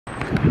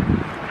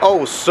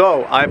Oh,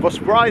 so I was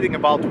writing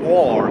about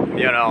war,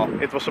 you know,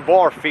 it was a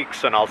war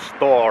fictional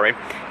story,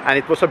 and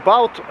it was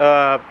about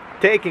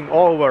taking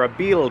over a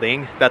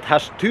building that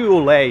has 2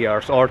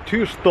 layers or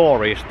 2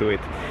 stories to it,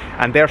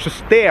 and there's a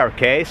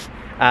staircase,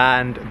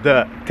 and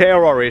the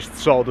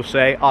terrorists, so to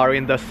say, are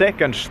in the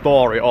 2nd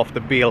story of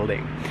the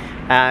building.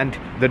 And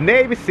the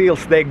Navy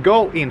SEALs, they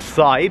go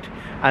inside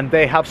and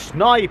they have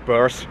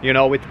snipers, you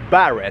know, with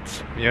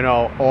barrets, you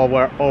know,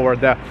 over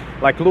the,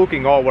 like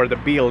looking over the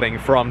building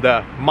from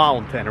the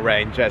mountain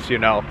ranges, you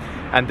know,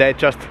 and they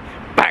just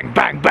bang,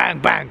 bang, bang,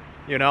 bang,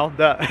 you know,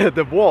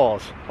 the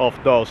walls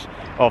of those,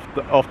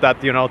 of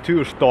that, you know,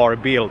 2-story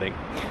building.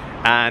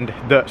 And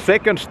the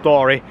 2nd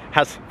story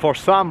has, for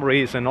some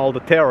reason, all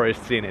the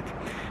terrorists in it.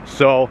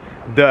 So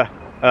the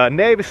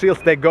Navy SEALs,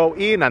 they go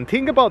in, and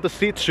think about the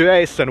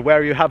situation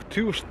where you have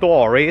 2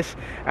 stories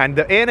and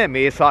the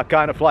enemies are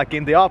kind of like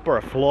in the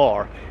upper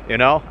floor, you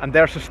know, and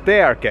there's a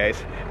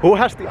staircase. Who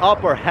has the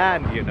upper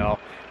hand, you know?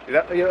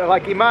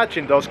 Like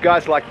imagine those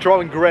guys like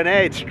throwing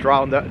grenades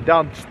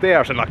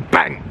downstairs and like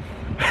bang,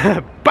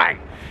 bang.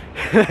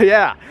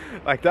 Yeah,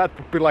 like that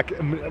would be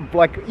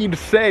like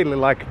insanely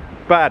like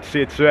bad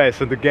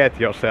situation to get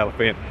yourself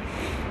in.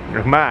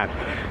 Man.